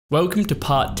Welcome to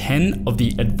part 10 of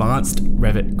the Advanced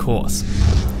Revit course.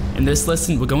 In this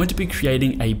lesson, we're going to be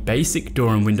creating a basic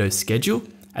door and window schedule,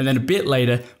 and then a bit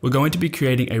later, we're going to be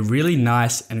creating a really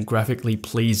nice and graphically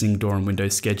pleasing door and window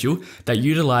schedule that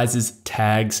utilizes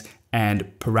tags and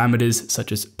parameters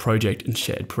such as project and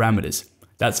shared parameters.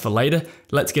 That's for later.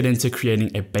 Let's get into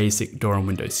creating a basic door and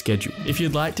window schedule. If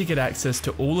you'd like to get access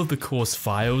to all of the course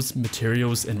files,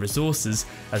 materials, and resources,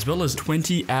 as well as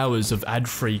 20 hours of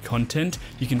ad-free content,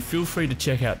 you can feel free to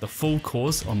check out the full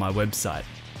course on my website.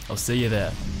 I'll see you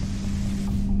there.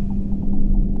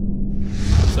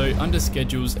 So under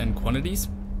schedules and quantities,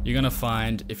 you're gonna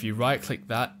find, if you right click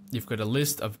that, you've got a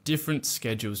list of different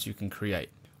schedules you can create.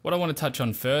 What I wanna touch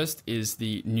on first is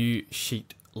the new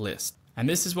sheet list. And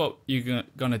this is what you're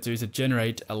gonna do to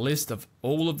generate a list of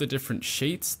all of the different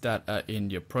sheets that are in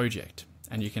your project.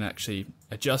 And you can actually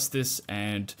adjust this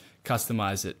and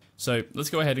customize it. So let's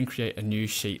go ahead and create a new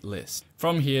sheet list.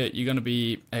 From here, you're gonna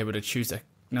be able to choose a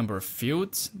number of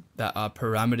fields that are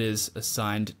parameters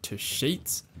assigned to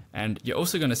sheets. And you're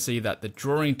also gonna see that the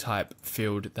drawing type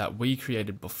field that we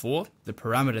created before, the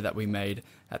parameter that we made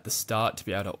at the start to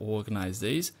be able to organize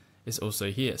these, is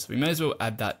also here. So we may as well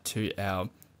add that to our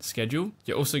schedule.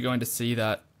 You're also going to see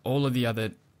that all of the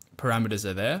other parameters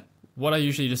are there. What I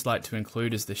usually just like to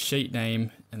include is the sheet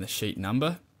name and the sheet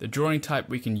number. The drawing type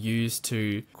we can use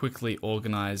to quickly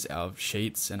organize our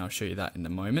sheets, and I'll show you that in a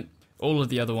moment. All of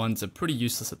the other ones are pretty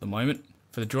useless at the moment.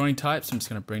 For the drawing types, I'm just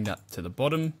going to bring that to the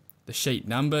bottom, the sheet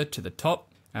number to the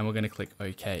top, and we're going to click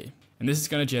OK. And this is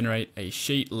going to generate a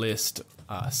sheet list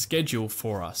schedule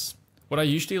for us. What I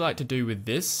usually like to do with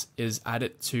this is add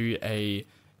it to a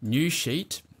new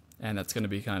sheet. And that's going to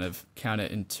be kind of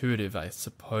counterintuitive, I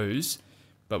suppose.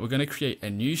 But we're going to create a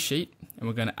new sheet and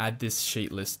we're going to add this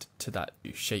sheet list to that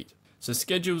new sheet. So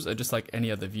schedules are just like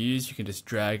any other views. You can just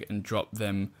drag and drop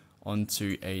them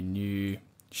onto a new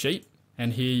sheet.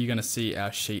 And here you're going to see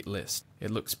our sheet list. It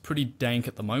looks pretty dank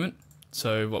at the moment.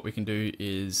 So what we can do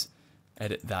is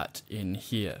edit that in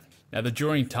here. Now the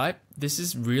drawing type, this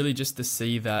is really just to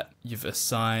see that you've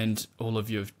assigned all of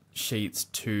your sheets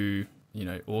to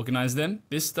organize them.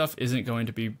 This stuff isn't going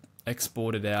to be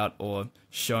exported out or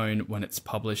shown when it's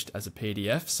published as a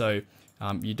PDF. So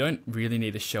you don't really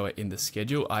need to show it in the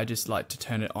schedule. I just like to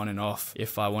turn it on and off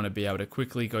if I want to be able to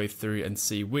quickly go through and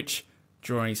see which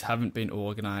drawings haven't been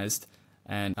organized.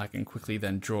 And I can quickly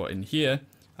then draw in here.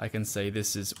 I can say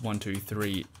this is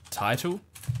 123 title.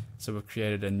 So we've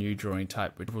created a new drawing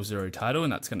type with 000 title,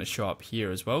 and that's going to show up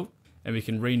here as well. And we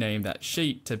can rename that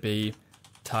sheet to be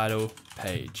title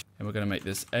page, and we're going to make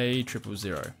this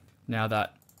A000. Now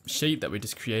that sheet that we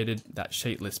just created, that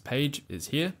sheet list page is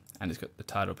here, and it's got the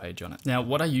title page on it. Now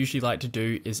what I usually like to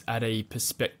do is add a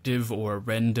perspective or a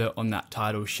render on that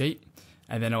title sheet,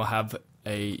 and then I'll have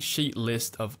a sheet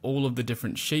list of all of the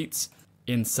different sheets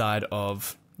inside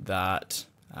of that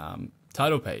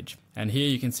title page. And here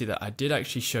you can see that I did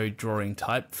actually show drawing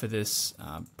type for this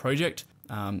project,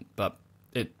 but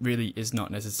it really is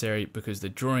not necessary because the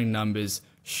drawing numbers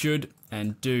should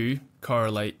and do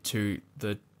correlate to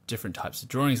the different types of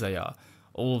drawings they are.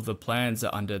 All of the plans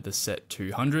are under the set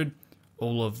 200.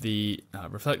 All of the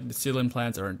reflected ceiling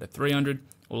plans are under 300.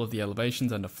 All of the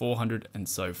elevations under 400 and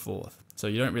so forth. So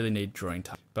you don't really need drawing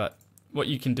type. But what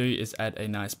you can do is add a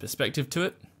nice perspective to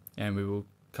it, and we will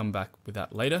come back with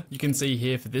that later. You can see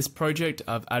here for this project,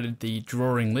 I've added the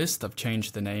drawing list. I've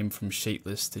changed the name from sheet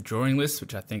list to drawing list,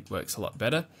 which I think works a lot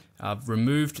better. I've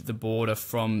removed the border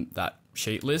from that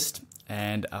sheet list,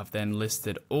 and I've then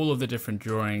listed all of the different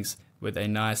drawings with a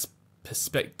nice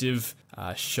perspective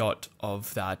shot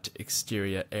of that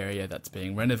exterior area that's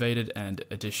being renovated and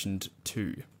additioned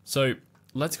to. So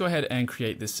let's go ahead and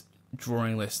create this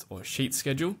drawing list or sheet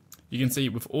schedule. You can see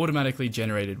we've automatically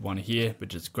generated one here,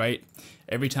 which is great.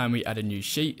 Every time we add a new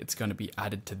sheet, it's going to be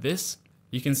added to this.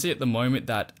 You can see at the moment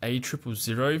that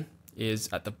A000 is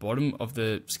at the bottom of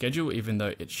the schedule, even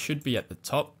though it should be at the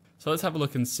top. So let's have a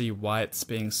look and see why it's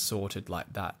being sorted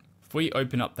like that. If we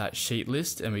open up that sheet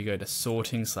list and we go to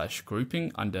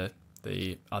sorting/grouping under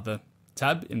the other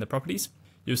tab in the properties,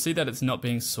 you'll see that it's not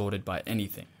being sorted by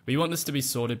anything. We want this to be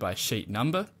sorted by sheet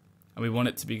number, and we want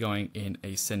it to be going in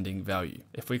ascending value.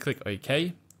 If we click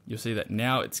OK, you'll see that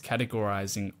now it's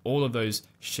categorizing all of those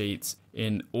sheets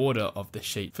in order of the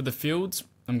sheet. For the fields,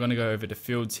 I'm going to go over to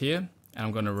fields here, and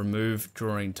I'm going to remove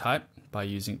drawing type by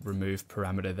using remove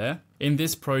parameter there. In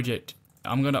this project,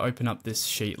 I'm going to open up this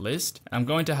sheet list. I'm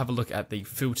going to have a look at the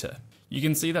filter. You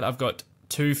can see that I've got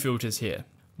two filters here.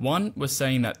 One was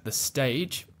saying that the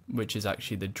stage, which is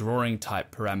actually the drawing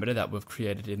type parameter that we've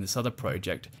created in this other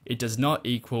project, it does not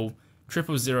equal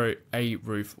 000A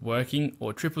roof working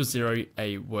or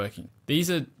 000A working. These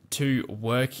are two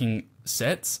working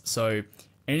sets, so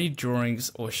any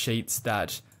drawings or sheets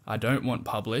that I don't want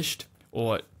published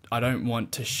or I don't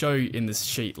want to show in this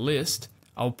sheet list,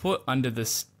 I'll put under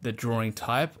the drawing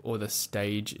type or the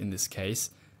stage in this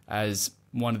case as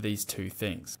one of these two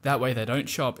things. That way they don't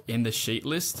show up in the sheet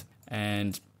list,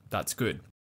 and that's good.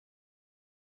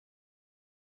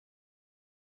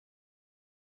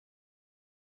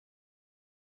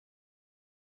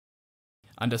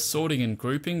 Under sorting and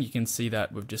grouping, you can see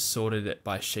that we've just sorted it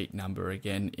by sheet number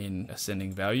again in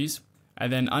ascending values.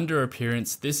 And then under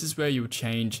appearance, this is where you'll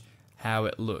change how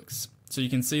it looks. So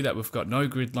you can see that we've got no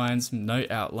grid lines, no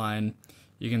outline.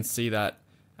 You can see that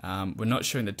we're not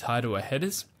showing the title or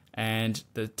headers, and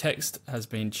the text has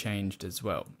been changed as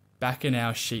well. Back in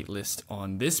our sheet list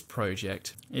on this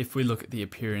project, if we look at the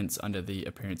appearance under the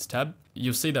appearance tab,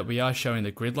 you'll see that we are showing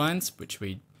the grid lines, which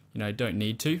we don't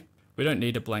need to. We don't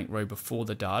need a blank row before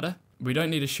the data. We don't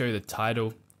need to show the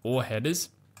title or headers.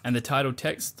 And the title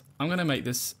text, I'm going to make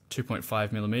this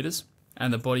 2.5 millimeters.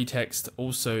 And the body text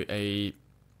also a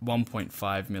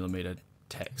 1.5 millimeter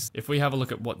text. If we have a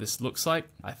look at what this looks like,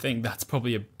 I think that's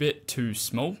probably a bit too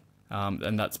small.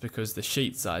 And that's because the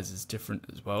sheet size is different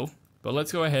as well. But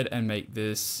let's go ahead and make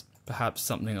this perhaps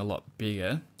something a lot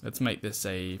bigger. Let's make this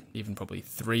even probably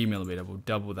 3 millimeter. We'll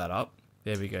double that up.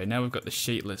 There we go. Now we've got the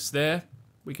sheet list there.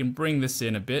 We can bring this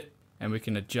in a bit and we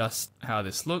can adjust how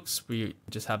this looks. We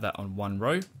just have that on one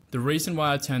row. The reason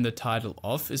why I turned the title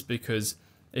off is because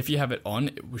if you have it on,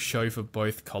 it will show for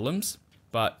both columns.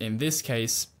 But in this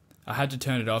case, I had to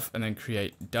turn it off and then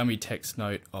create dummy text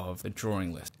note of the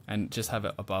drawing list and just have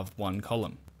it above one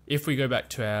column. If we go back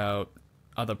to our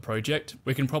other project,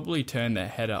 we can probably turn the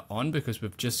header on because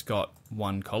we've just got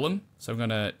one column. So I'm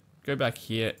gonna go back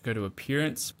here, go to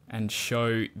appearance and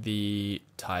show the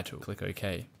title. Click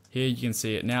OK. Here you can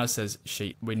see it now says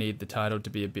sheet. We need the title to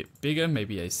be a bit bigger,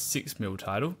 maybe a 6mm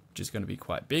title, which is going to be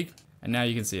quite big. And now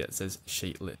you can see it says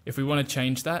sheet list. If we want to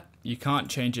change that, you can't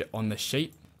change it on the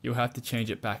sheet. You'll have to change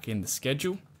it back in the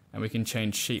schedule, and we can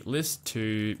change sheet list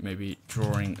to maybe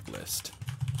drawing list.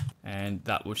 And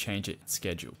that will change it in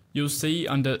schedule. You'll see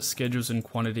under schedules and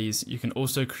quantities, you can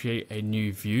also create a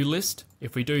new view list.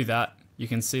 If we do that, you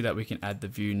can see that we can add the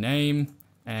view name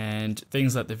and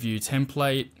things like the view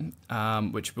template,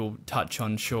 which we'll touch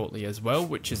on shortly as well,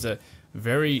 which is a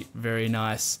very, very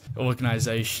nice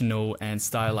organizational and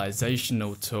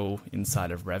stylizational tool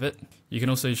inside of Revit. You can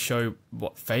also show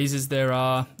what phases there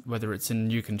are, whether it's in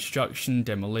new construction,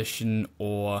 demolition,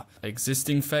 or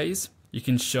existing phase. You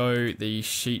can show the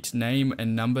sheet name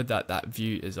and number that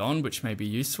view is on, which may be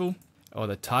useful, or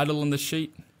the title on the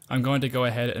sheet. I'm going to go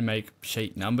ahead and make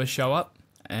sheet number show up,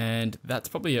 and that's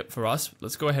probably it for us.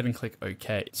 Let's go ahead and click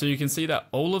OK. So you can see that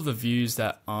all of the views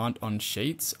that aren't on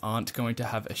sheets aren't going to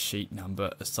have a sheet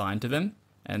number assigned to them.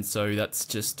 And so that's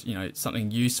just,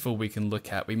 something useful we can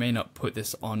look at. We may not put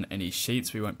this on any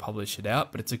sheets, we won't publish it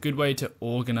out, but it's a good way to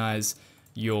organize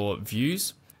your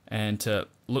views and to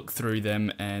look through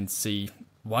them and see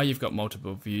why you've got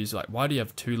multiple views. Like, why do you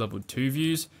have two level 2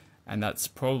 views? And that's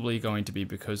probably going to be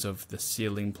because of the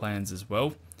ceiling plans as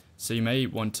well. So you may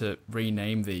want to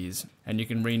rename these, and you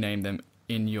can rename them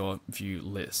in your view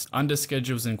list. Under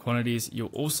schedules and quantities, you'll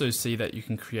also see that you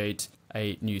can create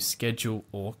a new schedule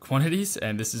or quantities,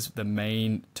 and this is the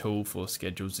main tool for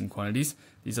schedules and quantities.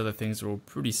 These other things are all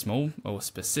pretty small or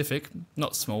specific.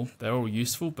 Not small, they're all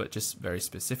useful, but just very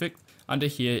specific. Under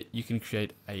here, you can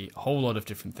create a whole lot of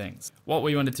different things. What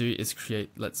we want to do is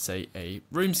create, let's say, a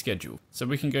room schedule. So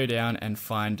we can go down and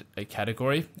find a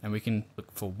category, and we can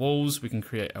look for walls. We can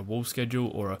create a wall schedule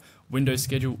or a window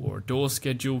schedule or a door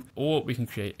schedule, or we can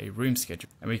create a room schedule.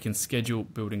 And we can schedule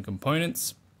building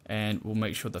components, and we'll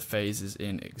make sure the phase is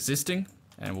in existing,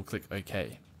 and we'll click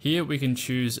OK. Here we can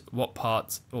choose what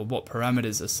parts or what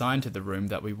parameters assigned to the room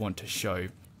that we want to show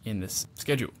in this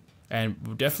schedule. And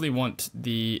we'll definitely want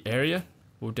the area,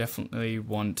 we'll definitely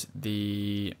want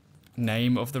the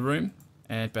name of the room,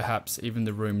 and perhaps even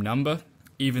the room number.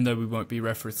 Even though we won't be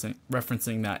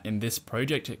referencing that in this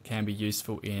project, it can be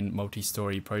useful in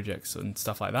multi-story projects and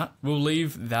stuff like that. We'll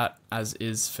leave that as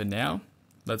is for now.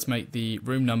 Let's make the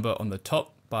room number on the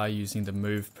top by using the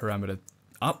move parameter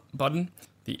up button.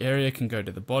 The area can go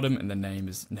to the bottom and the name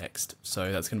is next.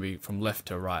 So that's going to be from left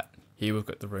to right. Here we've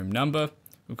got the room number,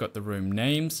 we've got the room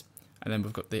names, and then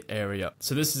we've got the area.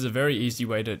 So this is a very easy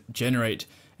way to generate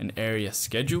an area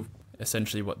schedule.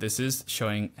 Essentially what this is,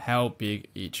 showing how big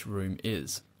each room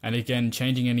is. And again,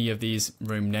 changing any of these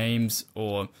room names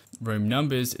or room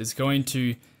numbers is going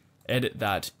to edit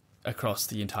that across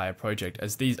the entire project,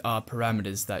 as these are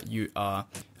parameters that you are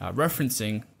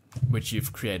referencing, which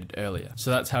you've created earlier.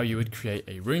 So that's how you would create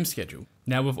a room schedule.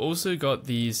 Now we've also got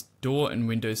these door and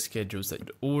window schedules that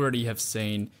you already have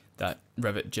seen that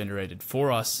Revit generated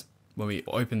for us when we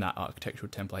open that architectural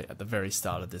template at the very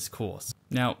start of this course.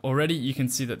 Now already you can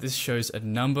see that this shows a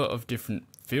number of different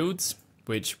fields,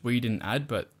 which we didn't add,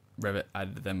 but Revit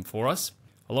added them for us.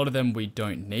 A lot of them we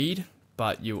don't need,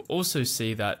 but you'll also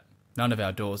see that none of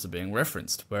our doors are being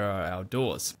referenced. Where are our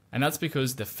doors? And that's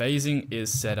because the phasing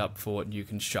is set up for new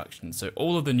construction. So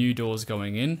all of the new doors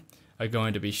going in are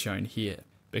going to be shown here.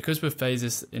 Because we've phased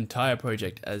this entire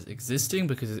project as existing,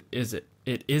 because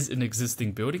it is an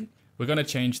existing building, we're going to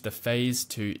change the phase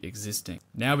to existing.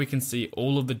 Now we can see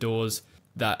all of the doors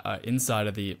that are inside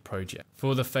of the project.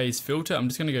 For the phase filter, I'm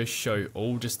just going to go show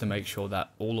all just to make sure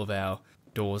that all of our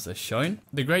doors are shown.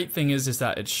 The great thing is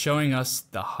that it's showing us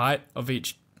the height of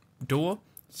each door,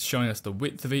 it's showing us the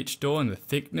width of each door and the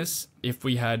thickness. If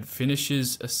we had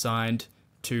finishes assigned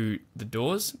to the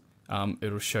doors,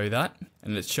 it'll show that,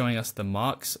 and it's showing us the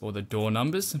marks or the door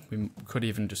numbers. We could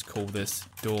even just call this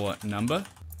door number.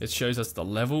 It shows us the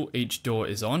level each door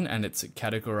is on, and it's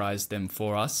categorized them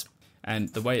for us. And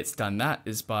the way it's done that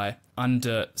is by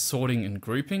under sorting and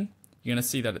grouping. You're going to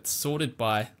see that it's sorted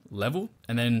by level,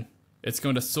 and then it's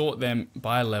going to sort them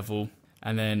by level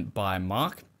and then by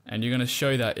mark. And you're going to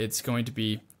show that it's going to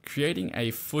be creating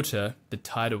a footer, the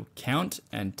title count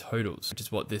and totals, which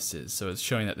is what this is. So it's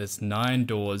showing that there's 9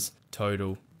 doors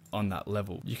total on that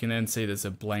level. You can then see there's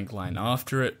a blank line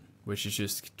after it, which is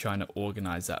just trying to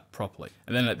organize that properly.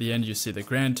 And then at the end, you see the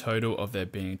grand total of there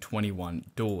being 21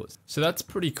 doors. So that's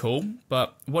pretty cool.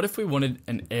 But what if we wanted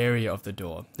an area of the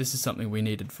door? This is something we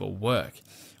needed for work.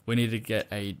 We need to get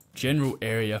a general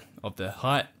area of the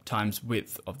height times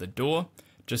width of the door,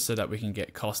 just so that we can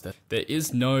get cost. There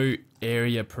is no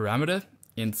area parameter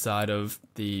inside of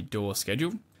the door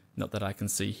schedule, not that I can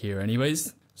see here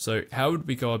anyways. So how would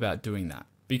we go about doing that?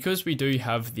 Because we do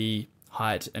have the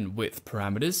height and width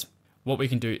parameters, what we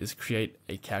can do is create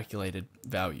a calculated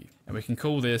value, and we can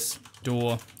call this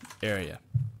door area.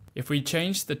 If we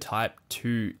change the type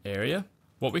to area,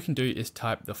 what we can do is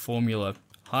type the formula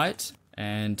height,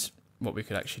 and what we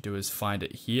could actually do is find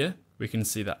it here. We can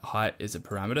see that height is a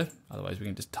parameter. Otherwise we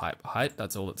can just type height.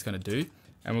 That's all it's going to do.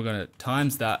 And we're going to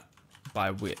times that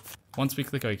by width. Once we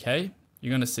click OK,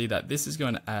 you're going to see that this is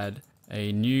going to add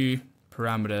a new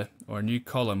parameter or a new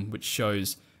column which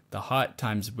shows the height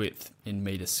times width in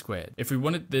meters squared. If we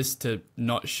wanted this to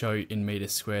not show in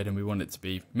meters squared and we want it to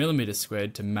be millimeters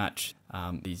squared to match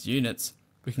these units,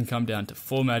 we can come down to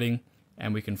formatting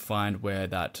and we can find where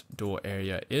that door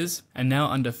area is. And now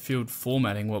under field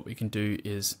formatting, what we can do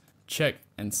is check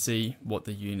and see what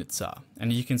the units are.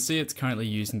 And you can see it's currently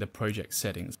using the project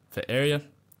settings. For area,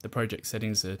 the project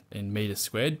settings are in meters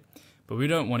squared, but we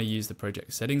don't want to use the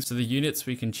project settings. So the units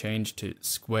we can change to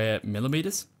square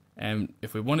millimeters. And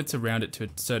if we wanted to round it to a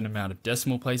certain amount of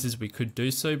decimal places, we could do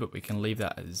so, but we can leave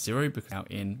that as 0 because now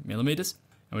in millimeters.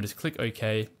 And we'll just click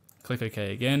OK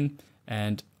again,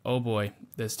 and oh boy,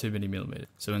 there's too many millimeters.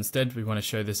 So instead we want to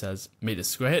show this as meters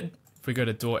squared. If we go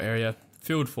to door area,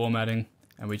 field formatting,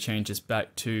 and we change this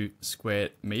back to square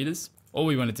meters, all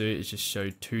we want to do is just show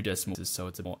 2 decimals so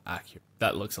it's more accurate.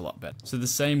 That looks a lot better. So the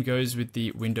same goes with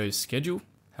the Windows schedule.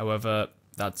 However,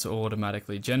 that's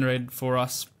automatically generated for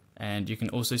us. And you can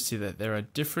also see that there are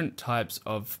different types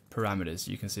of parameters.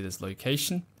 You can see there's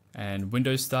location and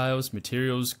window styles,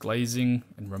 materials, glazing,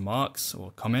 and remarks or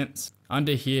comments.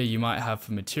 Under here, you might have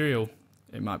for material,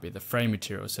 it might be the frame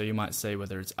material. So you might say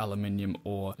whether it's aluminium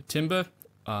or timber,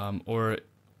 or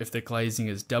if the glazing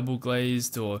is double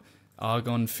glazed or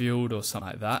argon filled or something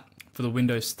like that. For the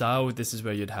window style, this is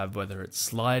where you'd have whether it's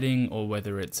sliding or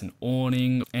whether it's an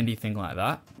awning, anything like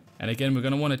that. And again, we're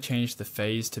going to want to change the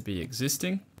phase to be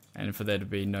existing, and for there to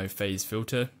be no phase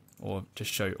filter or to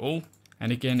show all.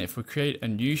 And again, if we create a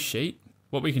new sheet,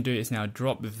 what we can do is now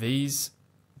drop these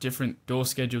different door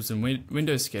schedules and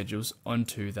window schedules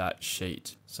onto that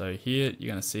sheet. So here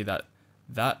you're going to see that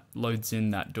that loads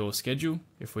in that door schedule.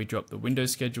 If we drop the window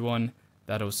schedule on,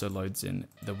 that also loads in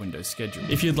the window schedule.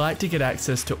 If you'd like to get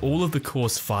access to all of the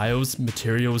course files,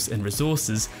 materials, and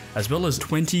resources, as well as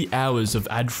 20 hours of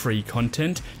ad-free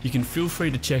content, you can feel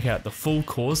free to check out the full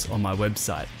course on my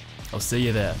website. I'll see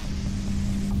you there.